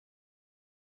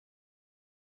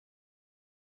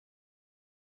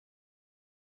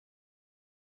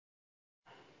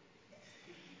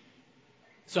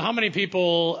So how many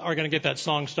people are going to get that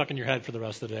song stuck in your head for the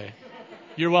rest of the day?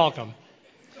 You're welcome.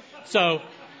 So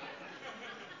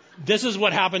this is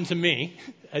what happened to me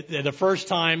the first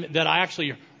time that I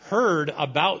actually heard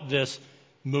about this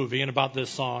movie and about this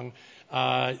song.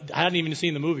 I hadn't even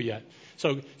seen the movie yet.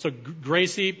 So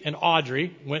Gracie and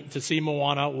Audrey went to see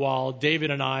Moana while David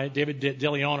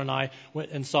DeLeon and I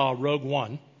went and saw Rogue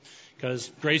One.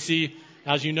 Because Gracie,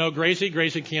 as you know,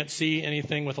 Gracie can't see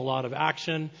anything with a lot of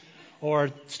action,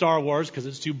 or Star Wars because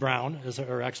it's too brown, is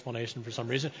her explanation for some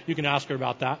reason. You can ask her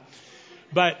about that.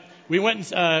 But we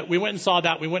went and saw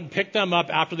that. We went and picked them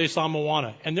up after they saw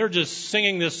Moana, and they're just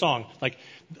singing this song, like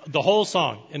the whole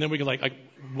song. And then we go like,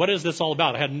 what is this all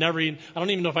about? I don't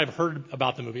even know if I've heard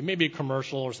about the movie. Maybe a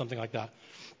commercial or something like that.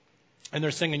 And they're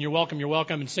singing, "You're welcome,"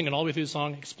 and singing all the way through the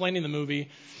song, explaining the movie.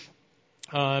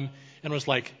 And was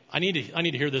like, I need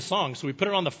to hear this song. So we put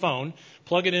it on the phone,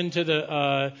 plug it into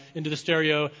the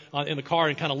stereo in the car,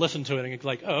 and kind of listen to it. And it's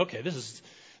like, oh, okay, this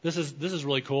is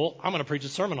really cool. I'm going to preach a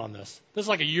sermon on this. This is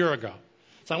like a year ago.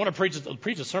 So I want to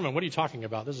preach a sermon. What are you talking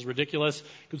about? This is ridiculous.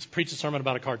 Let's preach a sermon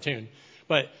about a cartoon.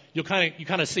 But you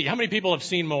kind of see. How many people have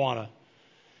seen Moana?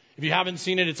 If you haven't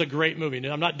seen it, it's a great movie.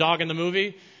 I'm not dogging the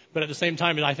movie, but at the same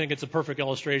time, I think it's a perfect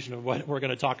illustration of what we're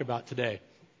going to talk about today.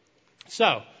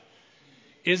 So,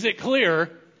 is it clear,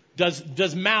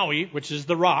 does Maui, which is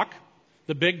the rock,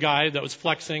 the big guy that was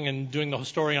flexing and doing the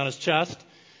story on his chest,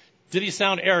 did he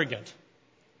sound arrogant?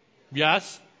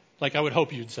 Yes? Like I would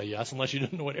hope you'd say yes, unless you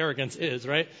don't know what arrogance is,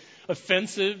 right?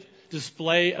 Offensive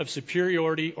display of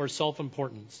superiority or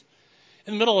self-importance.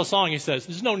 In the middle of the song, he says,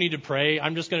 there's no need to pray.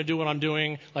 I'm just going to do what I'm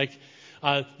doing. Like,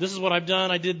 this is what I've done.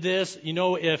 I did this. You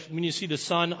know, when you see the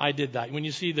sun, I did that. When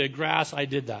you see the grass, I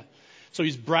did that. So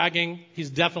he's bragging. He's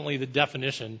definitely the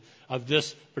definition of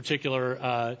this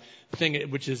particular thing,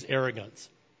 which is arrogance.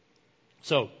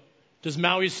 So, does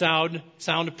Maui sound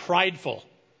prideful?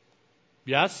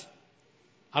 Yes,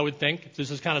 I would think.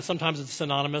 This is sometimes it's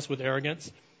synonymous with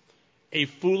arrogance. A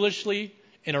foolishly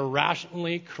and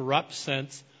irrationally corrupt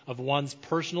sense of one's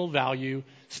personal value,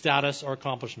 status, or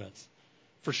accomplishments.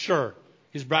 For sure.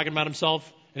 He's bragging about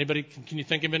himself. Anybody? Can you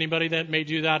think of anybody that may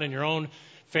do that in your own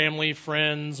family,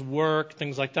 friends, work,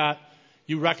 things like that?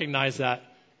 You recognize that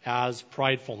as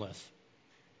pridefulness.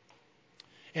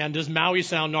 And does Maui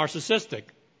sound narcissistic?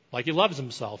 Like he loves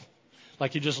himself.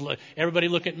 Like everybody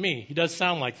look at me. He does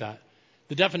sound like that.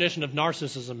 The definition of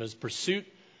narcissism is pursuit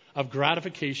of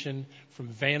gratification from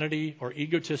vanity or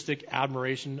egotistic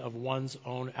admiration of one's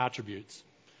own attributes.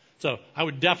 So I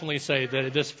would definitely say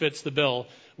that this fits the bill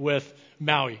with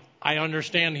Maui. I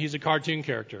understand he's a cartoon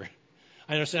character.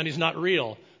 I understand he's not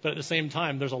real, but at the same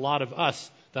time, there's a lot of us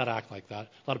that act like that.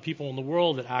 A lot of people in the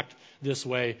world that act this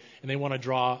way, and they want to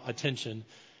draw attention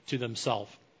to themselves.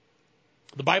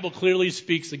 The Bible clearly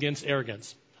speaks against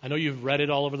arrogance. I know you've read it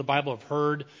all over the Bible, have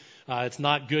heard. It's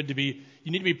not good you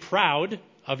need to be proud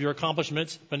of your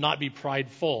accomplishments, but not be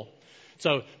prideful.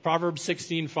 So Proverbs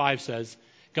 16:5 says,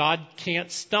 God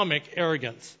can't stomach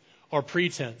arrogance or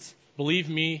pretense. Believe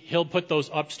me, he'll put those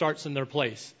upstarts in their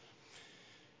place.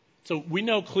 So we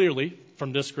know clearly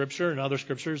from this scripture and other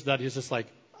scriptures that he's just like,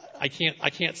 I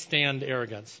can't stand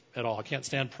arrogance at all. I can't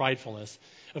stand pridefulness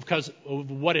because of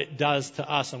what it does to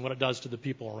us and what it does to the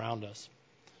people around us.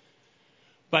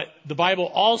 But the Bible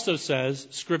also says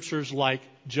scriptures like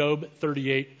Job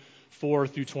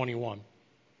 38:4-21.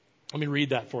 Let me read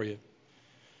that for you.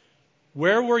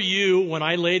 Where were you when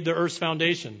I laid the earth's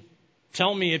foundation?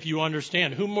 Tell me if you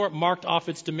understand. Who marked off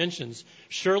its dimensions?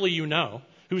 Surely you know.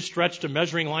 Who stretched a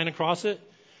measuring line across it?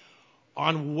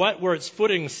 On what were its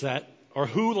footings set? Or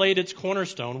who laid its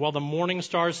cornerstone while the morning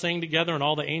stars sang together and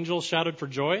all the angels shouted for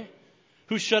joy?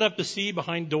 Who shut up the sea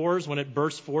behind doors when it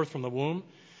burst forth from the womb?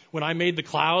 When I made the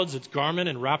clouds its garment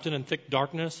and wrapped it in thick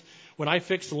darkness? When I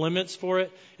fixed limits for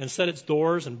it and set its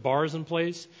doors and bars in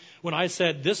place? When I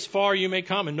said, this far you may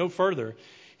come and no further.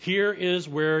 Here is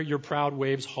where your proud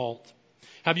waves halt.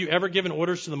 Have you ever given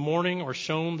orders to the morning or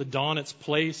shown the dawn its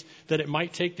place, that it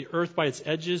might take the earth by its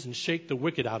edges and shake the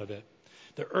wicked out of it?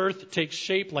 The earth takes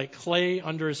shape like clay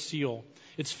under a seal.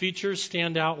 Its features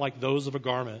stand out like those of a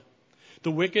garment. The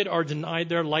wicked are denied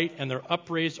their light, and their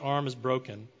upraised arm is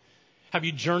broken. Have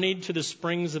you journeyed to the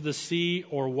springs of the sea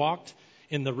or walked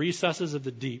in the recesses of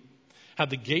the deep?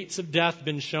 Have the gates of death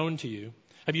been shown to you?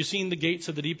 Have you seen the gates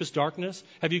of the deepest darkness?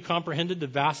 Have you comprehended the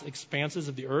vast expanses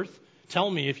of the earth? Tell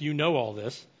me if you know all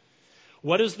this.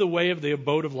 What is the way of the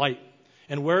abode of light?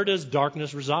 And where does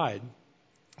darkness reside?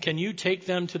 Can you take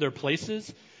them to their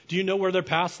places? Do you know where their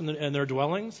paths and their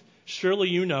dwellings? Surely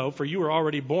you know, for you were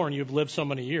already born. You have lived so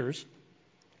many years.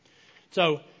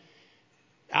 So,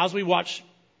 as we watch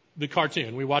the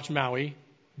cartoon, we watch Maui,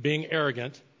 being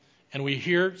arrogant, and we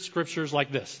hear scriptures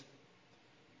like this,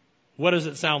 what does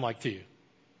it sound like to you?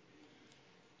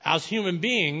 As human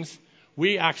beings,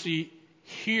 we actually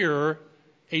hear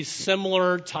a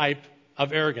similar type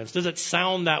of arrogance. Does it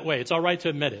sound that way? It's all right to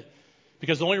admit it.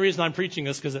 Because the only reason I'm preaching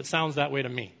this is because it sounds that way to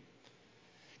me.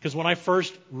 Because when I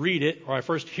first read it or I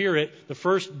first hear it, the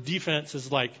first defense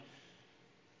is like,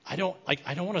 I don't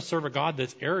want to serve a God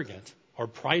that's arrogant or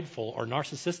prideful or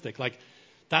narcissistic.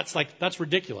 That's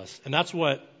ridiculous. And that's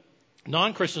what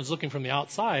non-Christians looking from the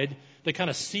outside, they kind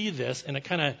of see this and it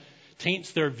kind of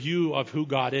taints their view of who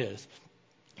God is.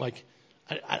 Like,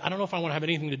 I don't know if I want to have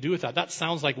anything to do with that. That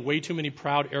sounds like way too many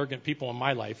proud, arrogant people in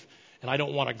my life, and I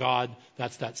don't want a God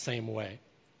that's that same way.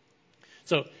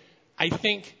 So I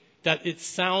think that it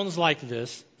sounds like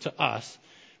this to us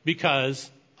because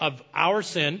of our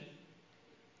sin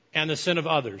and the sin of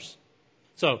others.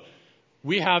 So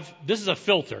this is a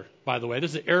filter, by the way.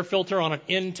 This is an air filter on an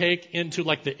intake into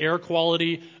like the air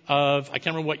quality of, I can't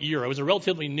remember what year. It was a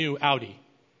relatively new Audi.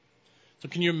 So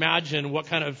can you imagine what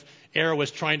kind of air was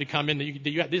trying to come in?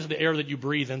 This is the air that you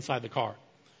breathe inside the car.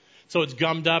 So it's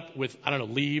gummed up with,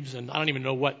 leaves, and I don't even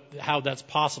know how that's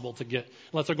possible to get,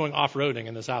 unless they're going off-roading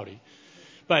in this Audi.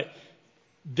 But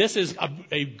this is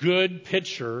a good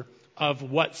picture of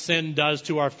what sin does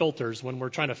to our filters when we're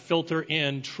trying to filter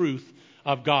in truth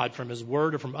of God from His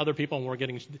Word or from other people, and we're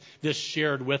getting this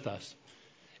shared with us.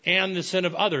 And the sin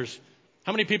of others.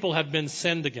 How many people have been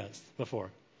sinned against before?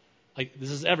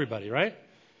 This is everybody, right?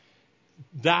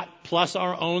 That plus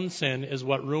our own sin is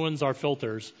what ruins our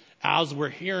filters as we're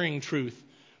hearing truth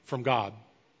from God.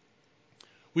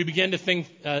 We begin to think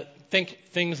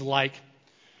things like,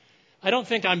 I don't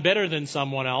think I'm better than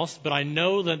someone else, but I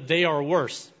know that they are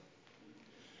worse.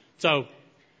 So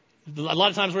a lot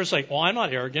of times we're just like, well, I'm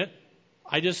not arrogant.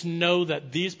 I just know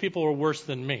that these people are worse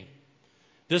than me.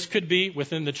 This could be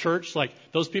within the church, like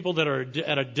those people that are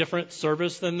at a different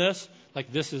service than this,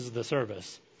 like this is the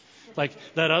service. Like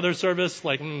that other service,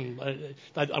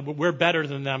 we're better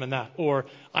than them in that. Or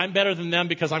I'm better than them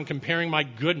because I'm comparing my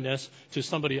goodness to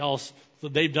somebody else. So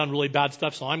they've done really bad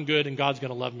stuff, so I'm good and God's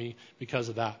going to love me because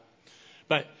of that.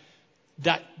 But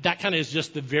that kind of is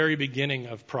just the very beginning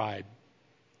of pride.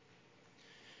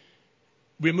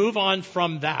 We move on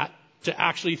from that to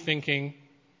actually thinking,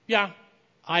 yeah,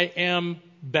 I am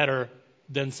better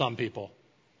than some people.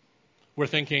 We're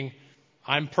thinking,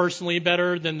 I'm personally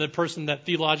better than the person that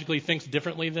theologically thinks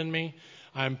differently than me.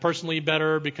 I'm personally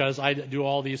better because I do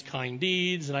all these kind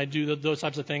deeds and I do those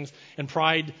types of things. And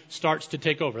pride starts to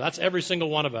take over. That's every single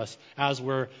one of us as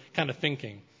we're kind of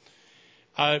thinking.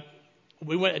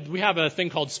 We have a thing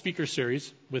called Speaker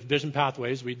Series with Vision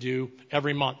Pathways we do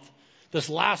every month. This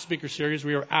last Speaker Series,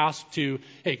 we were asked to,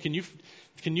 hey, can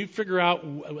you figure out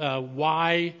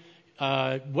why,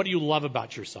 what do you love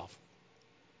about yourself?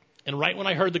 And right when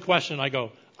I heard the question, I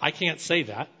go, I can't say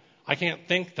that. I can't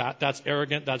think that. That's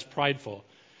arrogant. That's prideful.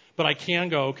 But I can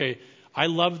go, okay, I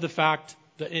love the fact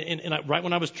that, right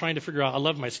when I was trying to figure out, I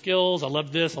love my skills. I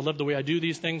love this. I love the way I do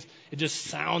these things. It just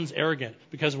sounds arrogant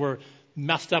because we're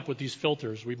messed up with these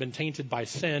filters. We've been tainted by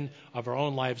sin of our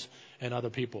own lives and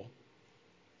other people.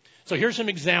 So here's some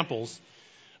examples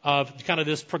of kind of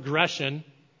this progression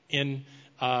in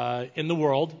the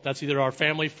world. That's either our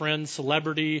family, friends,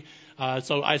 celebrity.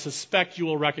 So I suspect you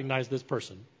will recognize this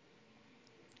person.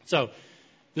 So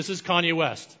this is Kanye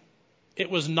West. It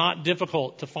was not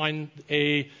difficult to find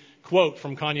a quote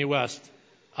from Kanye West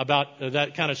about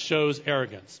that kind of shows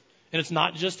arrogance. And it's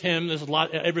not just him. There's a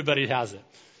lot. Everybody has it.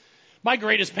 My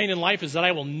greatest pain in life is that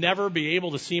I will never be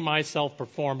able to see myself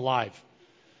perform live.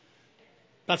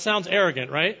 That sounds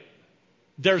arrogant, right?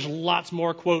 There's lots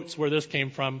more quotes where this came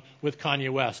from with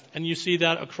Kanye West. And you see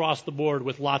that across the board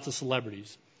with lots of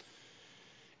celebrities.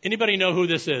 Anybody know who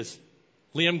this is?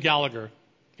 Liam Gallagher.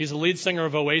 He's the lead singer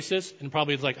of Oasis, and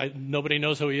probably nobody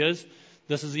knows who he is.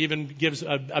 This even gives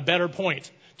a better point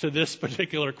to this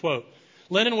particular quote.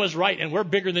 Lennon was right, and we're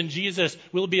bigger than Jesus.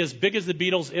 We'll be as big as the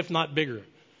Beatles, if not bigger.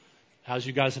 As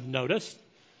you guys have noticed,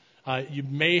 you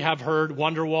may have heard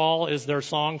Wonderwall is their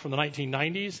song from the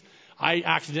 1990s. I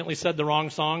accidentally said the wrong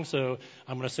song, so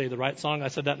I'm going to say the right song. I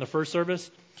said that in the first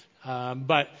service.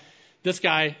 But this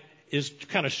guy is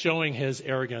kind of showing his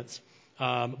arrogance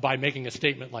by making a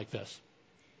statement like this.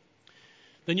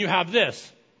 Then you have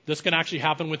this. This can actually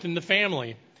happen within the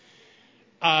family.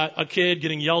 A kid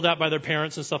getting yelled at by their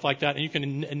parents and stuff like that. And you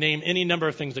can name any number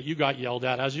of things that you got yelled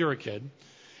at as you're a kid.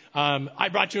 I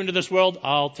brought you into this world.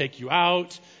 I'll take you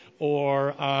out.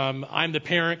 or I'm the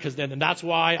parent because then and that's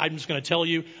why I'm just going to tell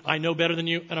you I know better than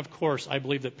you. And of course, I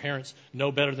believe that parents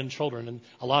know better than children in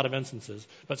a lot of instances.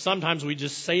 But sometimes we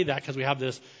just say that because we have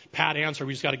this pat answer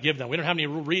we just got to give them. We don't have any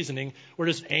reasoning. We're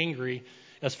just angry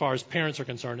as far as parents are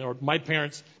concerned. Or my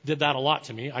parents did that a lot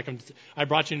to me. I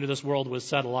brought you into this world was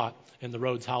said a lot in the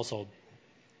Rhodes household.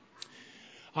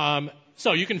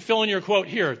 So you can fill in your quote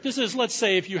here. This is, let's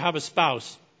say, if you have a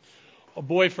spouse, a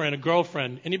boyfriend, a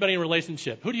girlfriend, anybody in a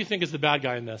relationship. Who do you think is the bad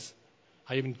guy in this?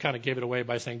 I even kind of gave it away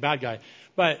by saying bad guy.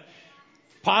 But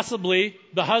possibly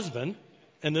the husband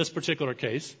in this particular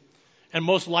case. And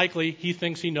most likely he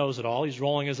thinks he knows it all. He's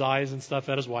rolling his eyes and stuff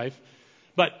at his wife.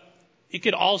 But it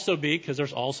could also be, because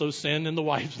there's also sin in the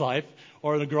wife's life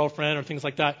or the girlfriend or things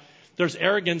like that. There's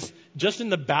arrogance just in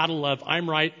the battle of I'm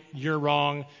right, you're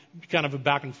wrong, kind of a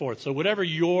back and forth. So whatever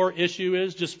your issue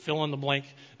is, just fill in the blank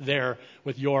there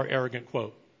with your arrogant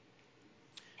quote.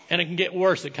 And it can get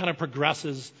worse. It kind of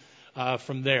progresses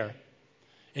from there.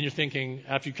 And you're thinking,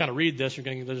 after you kind of read this, you're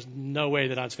going, there's no way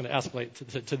that it's going to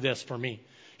escalate to this for me.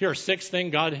 Here are 6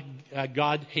 things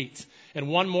God hates, and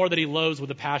one more that he loathes with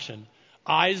a passion.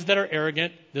 Eyes that are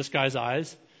arrogant, this guy's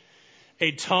eyes.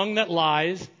 A tongue that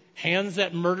lies. Hands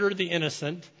that murder the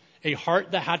innocent, a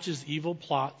heart that hatches evil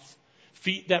plots,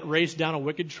 feet that race down a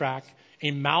wicked track, a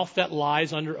mouth that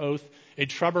lies under oath, a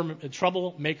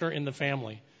troublemaker in the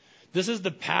family. This is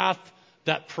the path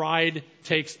that pride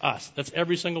takes us. That's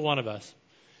every single one of us.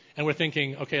 And we're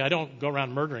thinking, okay, I don't go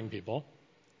around murdering people,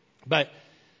 but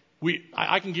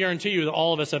I can guarantee you that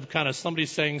all of us have kind of somebody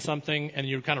saying something and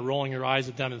you're kind of rolling your eyes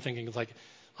at them and thinking, it's like,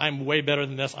 I'm way better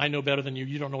than this. I know better than you.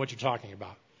 You don't know what you're talking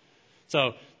about.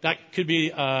 So that could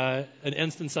be an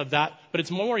instance of that. But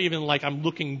it's more even like I'm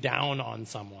looking down on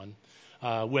someone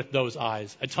with those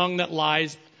eyes. A tongue that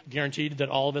lies, guaranteed that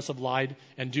all of us have lied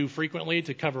and do frequently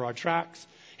to cover our tracks.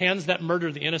 Hands that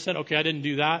murder the innocent. Okay, I didn't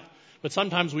do that. But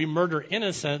sometimes we murder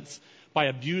innocence by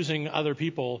abusing other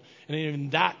people. And even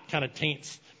that kind of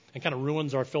taints and kind of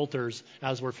ruins our filters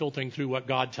as we're filtering through what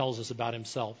God tells us about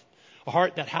himself. A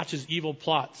heart that hatches evil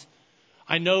plots.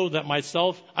 I know that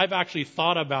myself, I've actually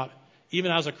thought about, even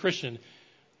as a Christian,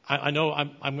 I know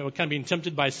I'm kind of being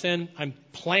tempted by sin. I'm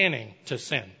planning to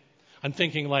sin. I'm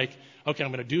thinking like, okay,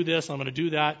 I'm going to do this, I'm going to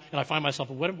do that. And I find myself,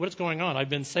 what's going on? I've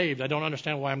been saved. I don't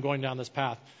understand why I'm going down this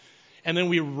path. And then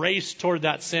we race toward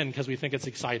that sin because we think it's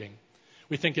exciting.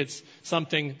 We think it's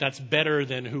something that's better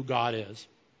than who God is.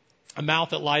 A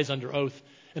mouth that lies under oath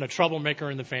and a troublemaker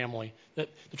in the family. The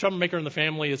troublemaker in the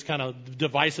family is kind of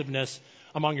divisiveness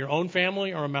among your own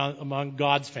family or among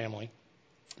God's family.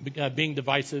 Being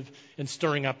divisive and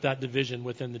stirring up that division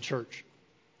within the church.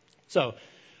 So,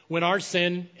 when our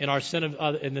sin and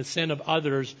the sin of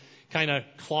others kind of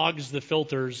clogs the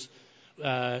filters,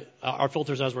 our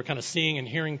filters as we're kind of seeing and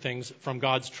hearing things from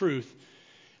God's truth,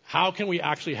 how can we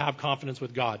actually have confidence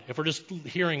with God? If we're just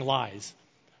hearing lies,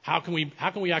 how can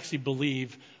we actually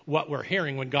believe what we're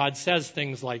hearing when God says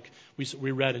things like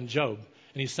we read in Job,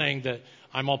 and he's saying that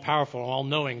I'm all powerful, I'm all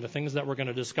knowing, the things that we're going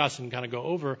to discuss and kind of go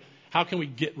over. How can we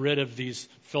get rid of these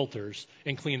filters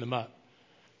and clean them up?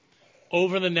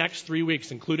 Over the next 3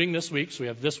 weeks, including this week, so we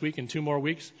have this week and 2 more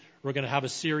weeks, we're going to have a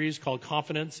series called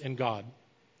Confidence in God.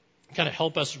 Kind of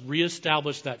help us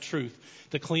reestablish that truth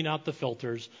to clean out the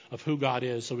filters of who God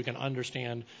is so we can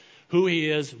understand who he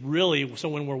is really. So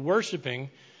when we're worshiping,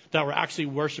 that we're actually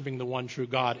worshiping the one true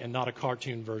God and not a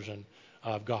cartoon version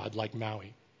of God like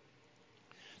Maui.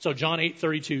 So John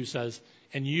 8:32 says,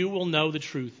 and you will know the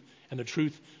truth, and the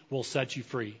truth will set you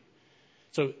free.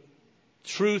 So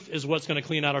truth is what's going to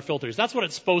clean out our filters. That's what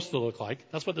it's supposed to look like.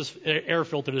 That's what this air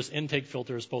filter, this intake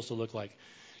filter is supposed to look like.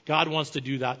 God wants to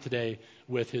do that today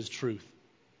with his truth.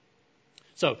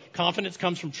 So confidence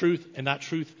comes from truth, and that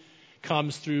truth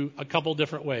comes through a couple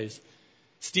different ways.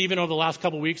 Stephen, over the last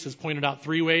couple weeks, has pointed out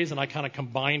 3 ways, and I kind of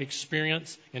combined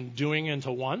experience and doing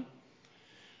into one.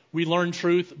 We learn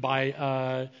truth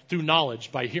through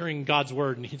knowledge, by hearing God's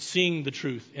word and seeing the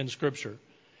truth in Scripture.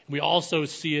 We also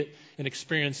see it and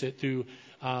experience it through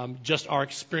just our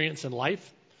experience in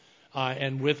life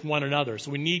and with one another.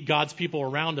 So we need God's people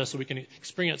around us so we can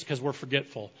experience, because we're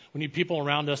forgetful. We need people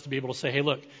around us to be able to say, hey,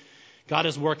 look, God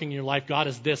is working in your life. God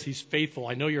is this. He's faithful.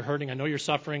 I know you're hurting. I know you're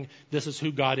suffering. This is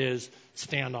who God is.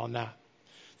 Stand on that.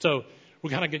 So we're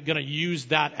kind of going to use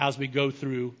that as we go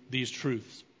through these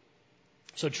truths.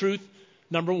 So truth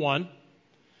number 1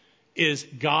 is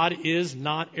God is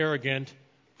not arrogant,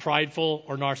 prideful,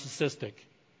 or narcissistic.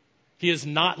 He is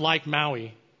not like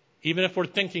Maui, even if we're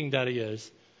thinking that he is.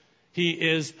 He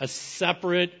is a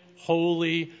separate,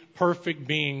 holy, perfect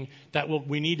being that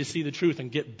we need to see the truth and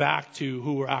get back to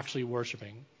who we're actually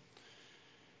worshiping.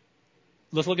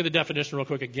 Let's look at the definition real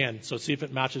quick again, so see if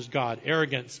it matches God.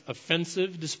 Arrogance,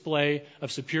 offensive display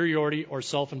of superiority or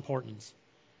self-importance.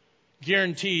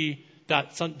 Guarantee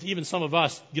that even some of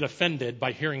us get offended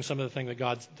by hearing some of the things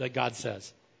that God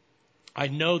says. I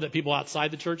know that people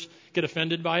outside the church get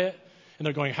offended by it, and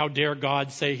they're going, how dare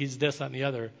God say he's this, that, and the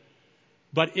other.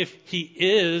 But if he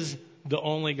is the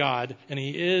only God, and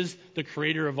he is the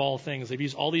creator of all things, if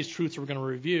he's all these truths we're going to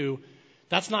review,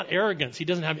 that's not arrogance. He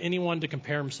doesn't have anyone to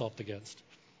compare himself against.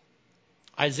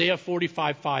 Isaiah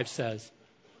 45:5 says,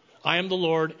 I am the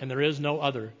Lord, and there is no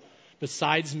other.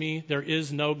 Besides me, there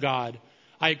is no God.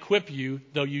 I equip you,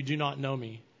 though you do not know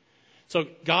me. So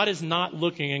God is not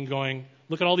looking and going,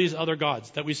 look at all these other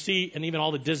gods that we see in even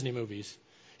all the Disney movies.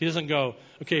 He doesn't go,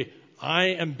 okay, I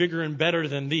am bigger and better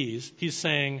than these. He's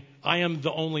saying, I am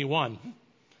the only one.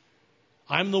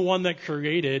 I'm the one that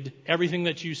created everything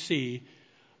that you see.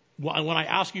 When I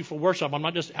ask you for worship, I'm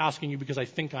not just asking you because I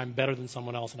think I'm better than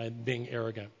someone else and I'm being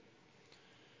arrogant.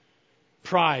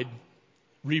 Pride,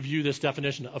 review this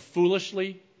definition, a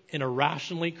foolishly and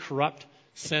irrationally corrupt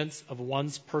sense of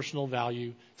one's personal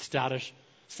value,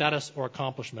 status, or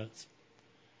accomplishments.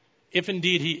 If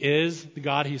indeed he is the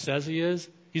God he says he is,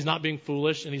 he's not being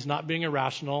foolish and he's not being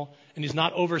irrational and he's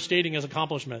not overstating his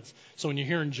accomplishments. So when you're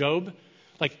hearing Job,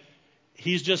 like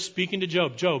he's just speaking to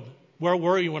Job. Job, where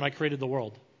were you when I created the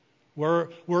world? Where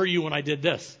were you when I did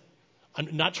this?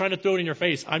 I'm not trying to throw it in your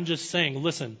face. I'm just saying,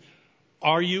 listen,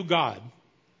 are you God?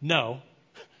 No.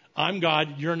 I'm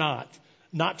God, you're not.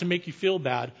 Not to make you feel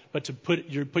bad, but to put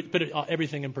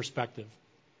everything in perspective.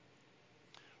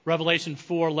 Revelation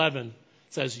 4:11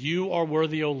 says, you are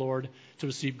worthy, O Lord, to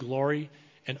receive glory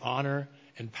and honor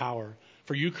and power.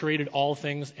 For you created all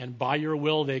things, and by your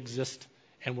will they exist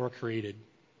and were created.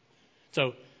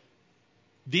 So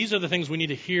these are the things we need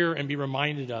to hear and be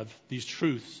reminded of, these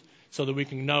truths, so that we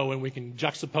can know and we can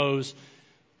juxtapose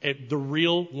the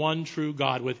real one true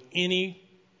God with any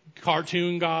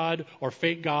cartoon God or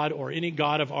fake God or any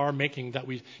God of our making that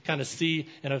we kind of see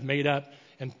and have made up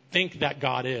and think that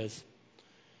God is.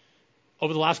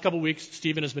 Over the last couple of weeks,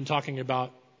 Stephen has been talking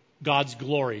about God's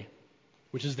glory,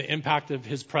 which is the impact of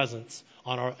his presence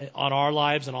on our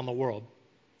lives and on the world.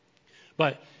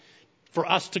 But for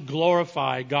us to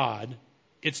glorify God,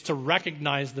 it's to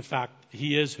recognize the fact that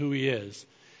he is who he is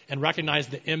and recognize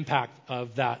the impact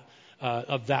of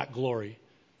that glory.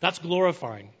 That's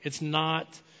glorifying. It's not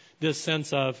this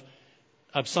sense of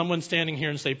someone standing here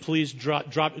and say, please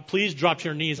drop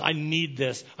your knees. I need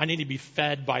this. I need to be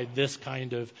fed by this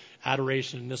kind of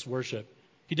adoration and this worship.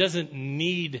 He doesn't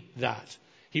need that.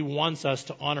 He wants us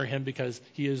to honor him because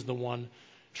he is the one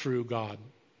true God.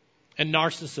 And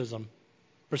narcissism,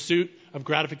 pursuit of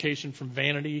gratification from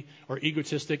vanity or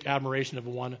egotistic admiration of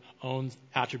one's own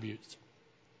attributes.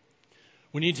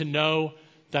 We need to know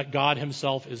that God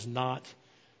himself is not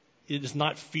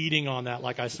feeding on that,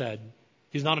 like I said.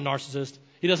 He's not a narcissist.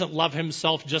 He doesn't love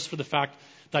himself just for the fact,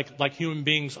 like human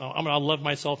beings, I'm going to love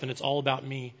myself and it's all about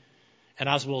me. And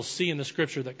as we'll see in the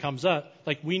scripture that comes up,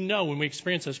 like we know when we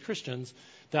experience as Christians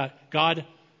that God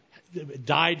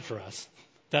died for us,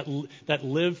 that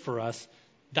lived for us.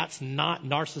 That's not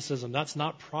narcissism. That's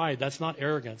not pride. That's not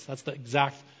arrogance. That's the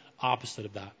exact opposite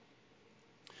of that.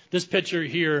 This picture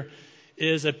here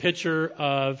is a picture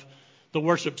of the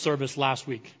worship service last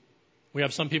week. We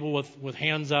have some people with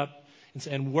hands up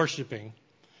and worshiping.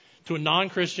 To a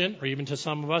non-Christian, or even to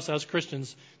some of us as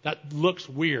Christians, that looks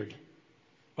weird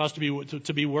for us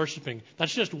to be worshiping.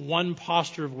 That's just one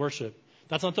posture of worship.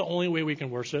 That's not the only way we can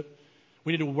worship.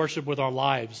 We need to worship with our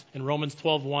lives. And Romans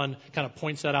 12:1 kind of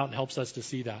points that out and helps us to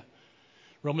see that.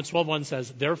 Romans 12:1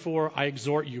 says, therefore I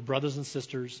exhort you, brothers and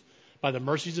sisters, by the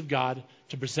mercies of God,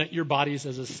 to present your bodies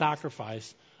as a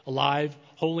sacrifice, alive,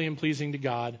 holy and pleasing to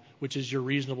God, which is your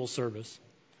reasonable service.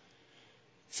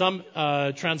 Some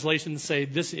translations say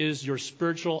this is your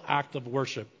spiritual act of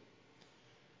worship.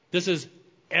 This is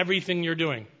everything you're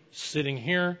doing. Sitting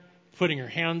here, putting your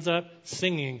hands up,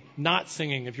 singing, not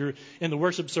singing. If you're in the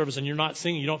worship service and you're not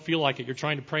singing, you don't feel like it, you're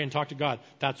trying to pray and talk to God,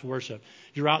 that's worship.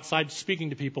 You're outside speaking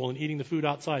to people and eating the food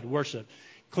outside, worship.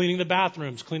 Cleaning the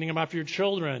bathrooms, cleaning them after your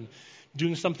children,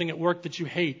 doing something at work that you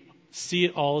hate, see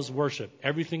it all as worship.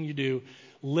 Everything you do,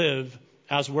 live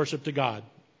as worship to God.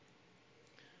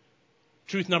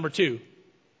 Truth number 2,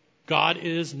 God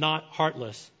is not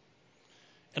heartless.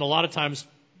 And a lot of times,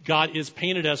 God is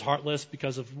painted as heartless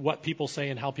because of what people say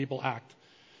and how people act.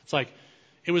 It's like,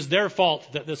 it was their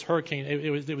fault that this hurricane,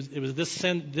 it was this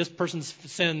sin, this person's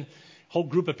sin, whole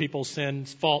group of people's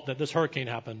sin's fault that this hurricane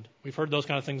happened. We've heard those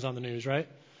kind of things on the news, right?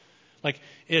 Like,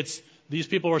 it's these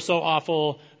people are so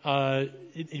awful.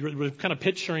 We're kind of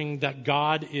picturing that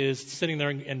God is sitting there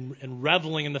and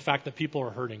reveling in the fact that people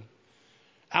are hurting.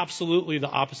 Absolutely the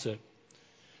opposite.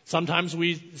 Sometimes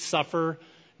we suffer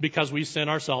because we sin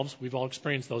ourselves. We've all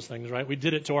experienced those things, right? We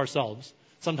did it to ourselves.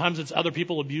 Sometimes it's other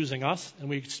people abusing us, and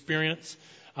we experience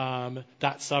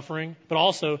that suffering. But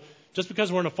also, just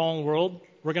because we're in a fallen world,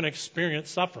 we're going to experience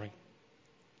suffering.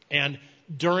 And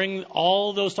during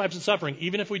all those types of suffering,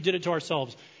 even if we did it to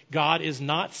ourselves, God is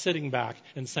not sitting back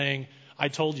and saying, I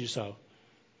told you so.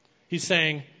 He's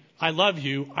saying, I love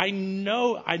you. I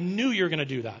knew you were going to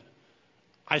do that.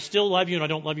 I still love you, and I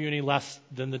don't love you any less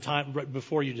than the time right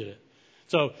before you did it.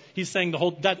 So he's saying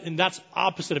and that's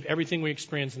opposite of everything we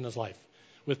experience in this life.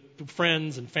 With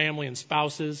friends and family and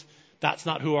spouses, that's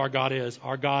not who our God is.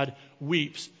 Our God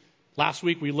weeps. Last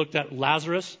week we looked at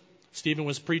Lazarus. Stephen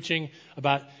was preaching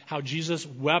about how Jesus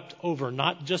wept over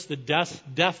not just the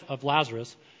death of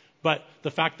Lazarus, but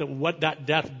the fact that what that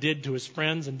death did to his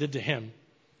friends and did to him.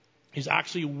 He's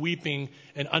actually weeping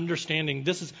and understanding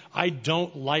I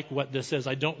don't like what this is.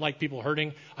 I don't like people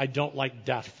hurting. I don't like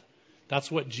death. That's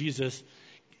what Jesus,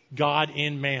 God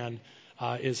in man,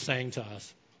 is saying to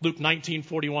us. Luke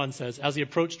 19:41 says, as he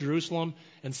approached Jerusalem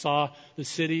and saw the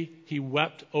city, he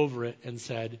wept over it and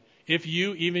said, if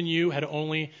you, even you, had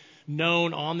only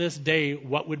known on this day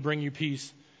what would bring you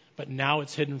peace, but now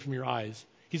it's hidden from your eyes.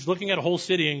 He's looking at a whole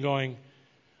city and going,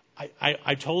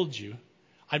 I told you.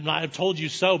 I've told you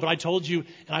so, but I told you,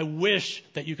 and I wish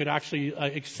that you could actually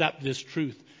accept this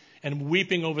truth. And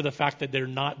weeping over the fact that they're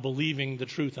not believing the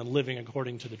truth and living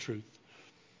according to the truth.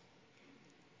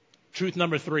 Truth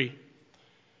number 3.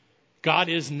 God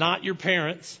is not your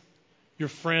parents, your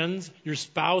friends, your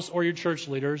spouse, or your church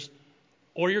leaders,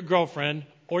 or your girlfriend,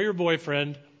 or your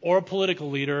boyfriend, or a political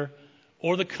leader,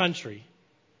 or the country.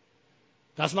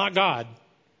 That's not God.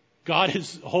 God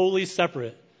is wholly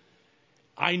separate.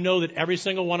 I know that every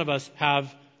single one of us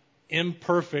have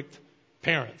imperfect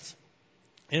parents,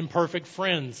 imperfect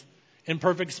friends,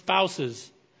 imperfect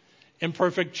spouses,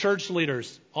 imperfect church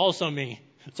leaders, also me.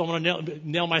 So I'm going to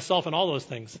nail myself in all those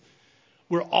things.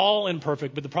 We're all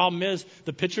imperfect, but the problem is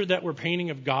the picture that we're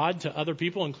painting of God to other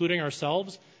people, including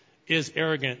ourselves, is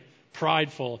arrogant,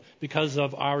 prideful because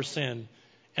of our sin.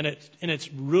 And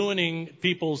it's ruining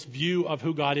people's view of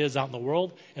who God is out in the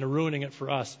world and ruining it for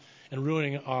us and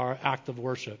ruining our act of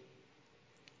worship.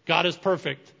 God is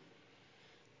perfect.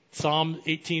 Psalm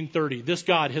 18:30. This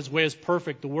God, his way is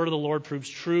perfect. The word of the Lord proves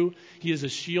true. He is a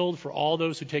shield for all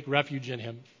those who take refuge in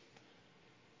him.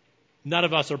 None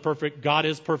of us are perfect. God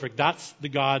is perfect. That's the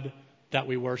God that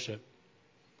we worship.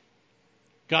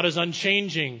 God is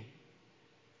unchanging.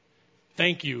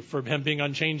 Thank you for him being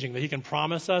unchanging, that he can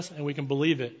promise us and we can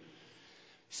believe it.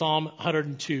 Psalm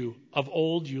 102. Of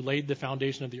old you laid the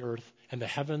foundation of the earth, and the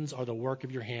heavens are the work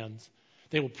of your hands.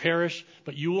 They will perish,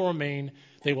 but you will remain.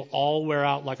 They will all wear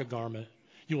out like a garment.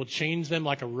 You will change them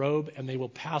like a robe, and they will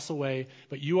pass away.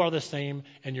 But you are the same,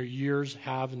 and your years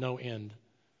have no end.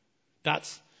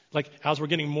 That's like as we're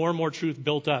getting more and more truth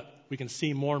built up, we can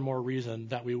see more and more reason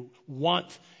that we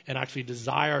want and actually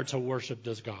desire to worship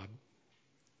this God.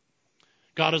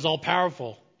 God is all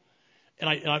powerful.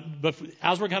 But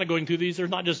as we're kind of going through these, there's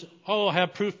not just, I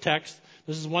have proof text.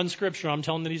 This is one scripture. I'm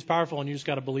telling that he's powerful, and you just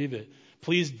got to believe it.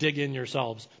 Please dig in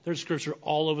yourselves. There's scripture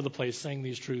all over the place saying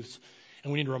these truths,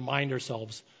 and we need to remind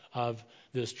ourselves of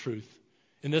this truth.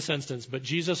 In this instance, but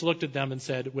Jesus looked at them and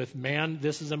said, with man,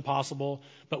 this is impossible,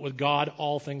 but with God,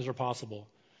 all things are possible.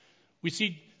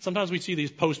 Sometimes we see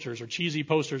these posters or cheesy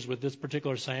posters with this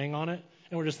particular saying on it,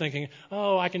 and we're just thinking,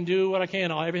 I can do what I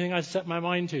can, everything I set my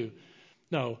mind to.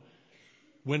 No.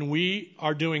 When we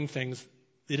are doing things,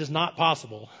 it is not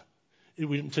possible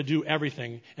to do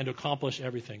everything and to accomplish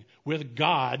everything. With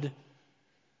God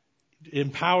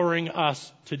empowering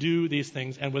us to do these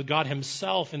things, and with God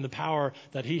himself in the power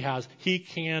that he has, he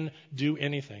can do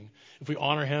anything. If we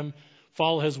honor him,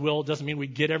 follow his will, it doesn't mean we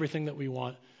get everything that we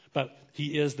want, but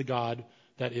he is the God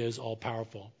that is all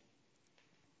powerful.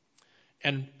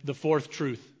 And the fourth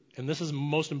truth, and this is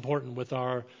most important with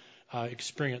our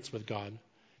experience with God.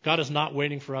 God is not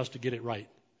waiting for us to get it right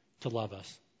to love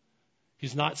us.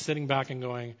 He's not sitting back and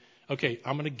going, okay,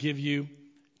 I'm going to give you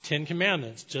 10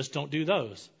 commandments. Just don't do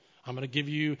those. I'm going to give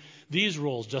you these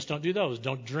rules. Just don't do those.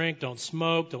 Don't drink. Don't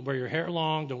smoke. Don't wear your hair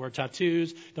long. Don't wear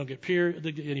tattoos. Don't get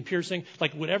any piercing.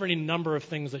 Like whatever, any number of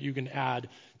things that you can add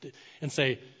and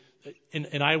say,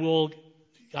 and I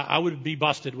would be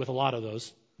busted with a lot of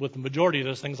those, with the majority of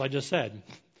those things I just said.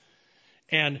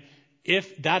 And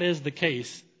if that is the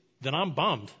case, then I'm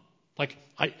bummed. Like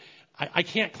I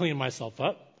can't clean myself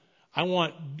up. I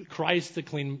want Christ to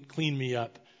clean me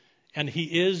up. And he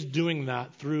is doing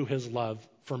that through his love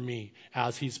for me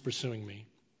as he's pursuing me.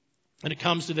 And it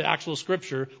comes to the actual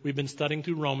scripture. We've been studying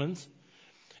through Romans.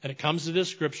 And it comes to this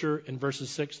scripture in verses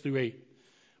 6 through 8,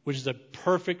 which is a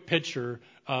perfect picture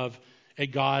of a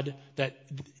God that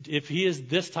if he is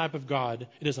this type of God,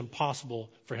 it is impossible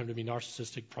for him to be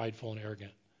narcissistic, prideful, and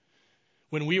arrogant.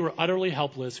 When we were utterly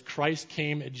helpless, Christ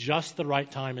came at just the right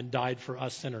time and died for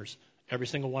us sinners. Every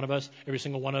single one of us,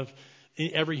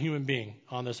 every human being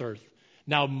on this earth.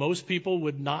 Now, most people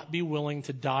would not be willing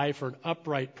to die for an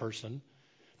upright person,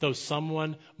 though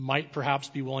someone might perhaps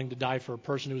be willing to die for a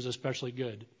person who is especially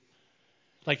good.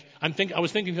 I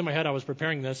was thinking in my head, I was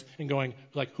preparing this and going,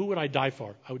 who would I die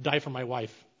for? I would die for my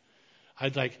wife.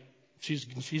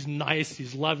 She's nice,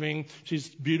 she's loving, she's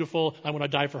beautiful. I want to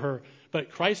die for her. But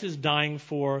Christ is dying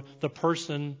for the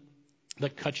person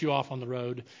that cut you off on the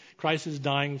road. Christ is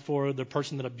dying for the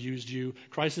person that abused you.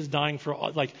 Christ is dying for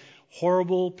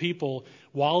horrible people.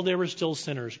 While they were still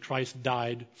sinners, Christ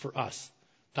died for us.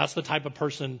 That's the type of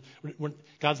person.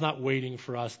 God's not waiting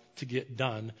for us to get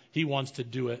done. He wants to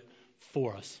do it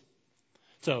for us.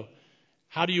 So,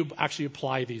 how do you actually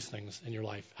apply these things in your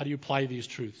life? How do you apply these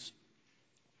truths?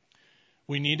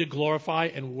 We need to glorify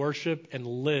and worship and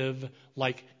live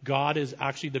like God is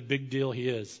actually the big deal he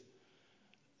is.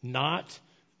 Not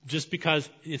just because,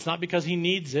 it's not because he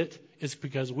needs it, it's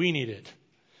because we need it.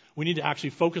 We need to actually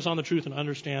focus on the truth and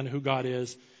understand who God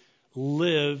is.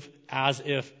 Live as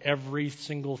if every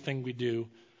single thing we do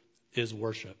is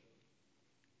worship.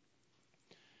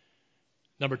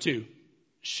 Number 2,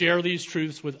 share these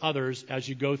truths with others as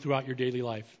you go throughout your daily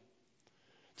life.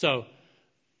 So,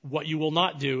 what you will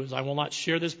not do is I will not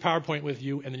share this PowerPoint with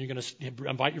you and then you're going to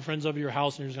invite your friends over to your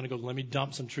house and you're just going to go, let me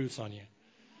dump some truths on you.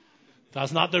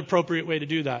 That's not the appropriate way to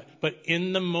do that. But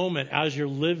in the moment, as you're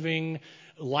living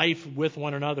life with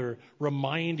one another,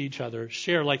 remind each other,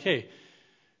 share hey,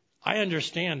 I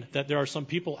understand that there are some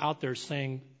people out there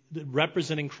saying,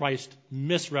 representing Christ,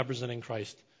 misrepresenting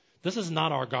Christ. This is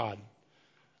not our God.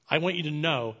 I want you to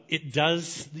know it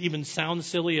does even sound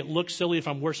silly. It looks silly if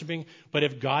I'm worshiping. But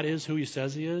if God is who he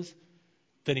says he is,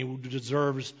 then he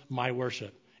deserves my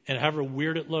worship. And however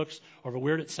weird it looks or however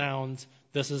weird it sounds,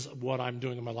 this is what I'm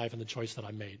doing in my life and the choice that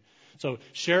I made. So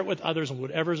share it with others and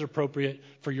whatever is appropriate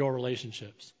for your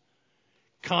relationships.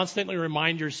 Constantly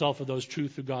remind yourself of those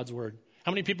truths through God's word.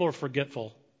 How many people are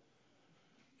forgetful?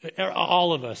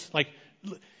 All of us.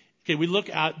 We look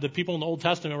at the people in the Old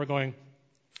Testament and we're going,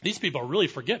 these people are really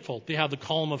forgetful. They have the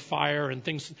column of fire and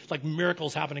things like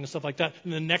miracles happening and stuff like that.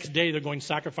 And the next day they're going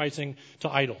sacrificing to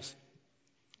idols.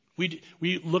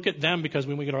 We look at them because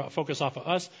when we get our focus off of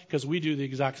us, because we do the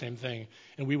exact same thing.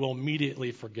 And we will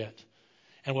immediately forget.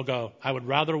 And we'll go, I would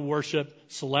rather worship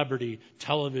celebrity,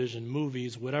 television,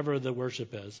 movies, whatever the worship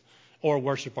is, or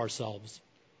worship ourselves.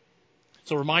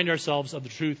 So remind ourselves of the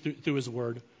truth through his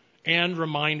word and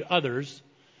remind others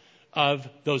of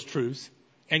those truths.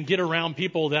 And get around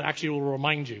people that actually will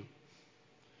remind you.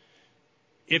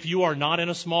 If you are not in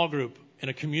a small group, in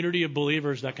a community of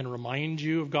believers that can remind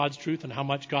you of God's truth and how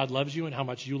much God loves you and how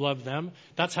much you love them,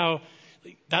 that's how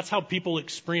people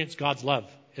experience God's love,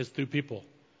 is through people.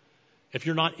 If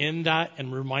you're not in that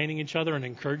and reminding each other and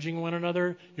encouraging one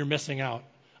another, you're missing out.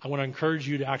 I want to encourage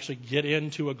you to actually get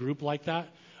into a group like that,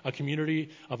 a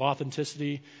community of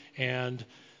authenticity and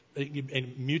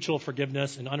mutual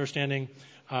forgiveness and understanding,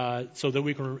 so that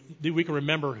we can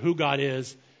remember who God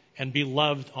is and be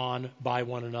loved on by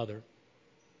one another.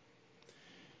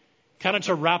 Kind of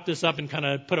to wrap this up and kind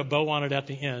of put a bow on it at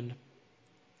the end,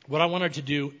 what I wanted to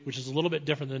do, which is a little bit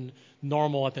different than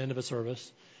normal at the end of a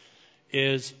service,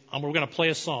 is we're going to play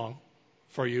a song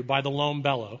for you by the Lone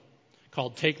Bellow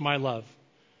called Take My Love.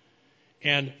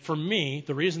 And for me,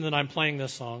 the reason that I'm playing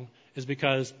this song is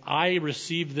because I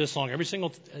receive this song every single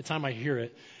time I hear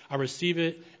it. I receive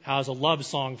it as a love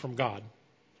song from God.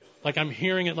 I'm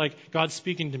hearing it like God's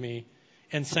speaking to me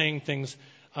and saying things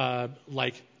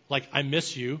like I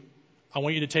miss you. I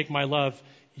want you to take my love.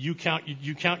 You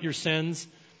count your sins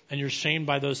and you're shamed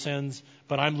by those sins,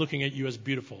 but I'm looking at you as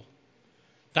beautiful.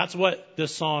 That's what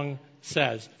this song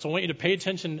says. So I want you to pay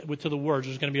attention to the words.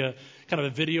 There's going to be a kind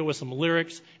of a video with some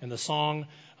lyrics and the song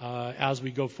as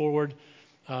we go forward.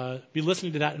 Be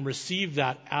listening to that and receive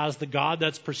that as the God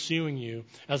that's pursuing you,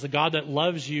 as the God that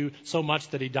loves you so much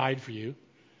that he died for you,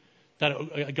 that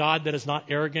a God that is not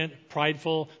arrogant,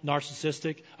 prideful,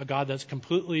 narcissistic, a God that's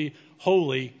completely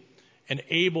holy and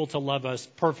able to love us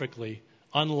perfectly,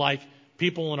 unlike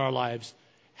people in our lives.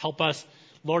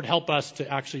 Lord, help us to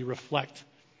actually reflect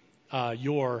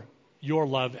your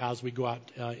love as we go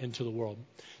out into the world.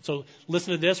 So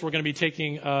listen to this. We're going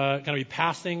to be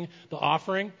passing the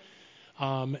offering.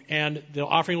 And the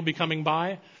offering will be coming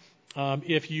by.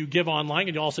 If you give online,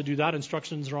 and you also do that,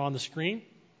 instructions are on the screen.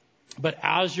 But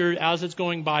as it's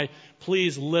going by,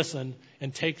 please listen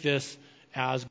and take this as